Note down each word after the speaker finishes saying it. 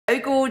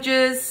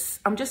astrologers.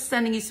 I'm just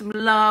sending you some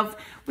love.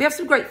 We have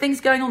some great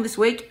things going on this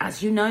week.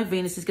 As you know,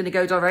 Venus is going to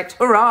go direct.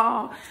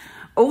 Hurrah!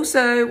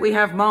 Also, we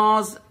have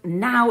Mars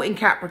now in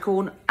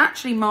Capricorn.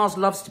 Actually, Mars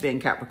loves to be in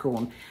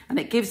Capricorn, and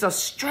it gives us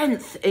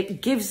strength.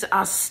 It gives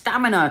us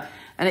stamina,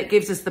 and it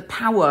gives us the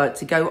power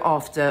to go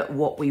after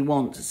what we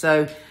want.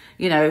 So,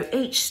 you know,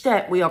 each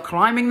step we are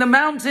climbing the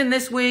mountain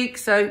this week.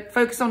 So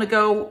focus on a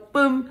goal.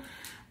 Boom.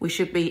 We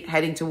should be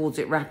heading towards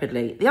it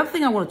rapidly. The other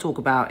thing I want to talk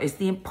about is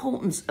the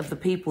importance of the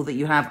people that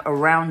you have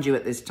around you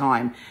at this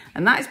time.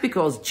 And that is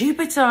because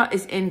Jupiter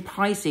is in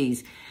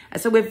Pisces.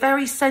 And so we're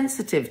very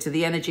sensitive to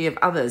the energy of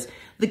others.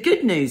 The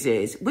good news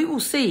is we will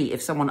see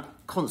if someone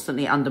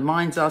constantly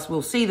undermines us.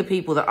 We'll see the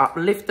people that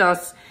uplift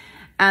us.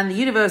 And the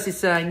universe is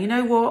saying, you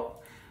know what?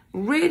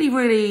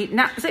 Really,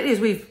 now, particularly as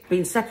we've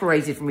been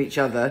separated from each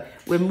other,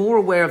 we're more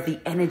aware of the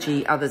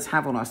energy others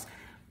have on us.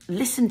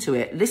 Listen to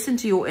it. Listen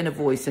to your inner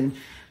voice and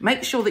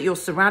make sure that you're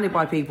surrounded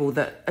by people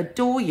that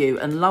adore you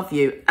and love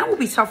you and will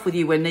be tough with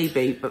you when need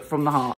be, but from the heart.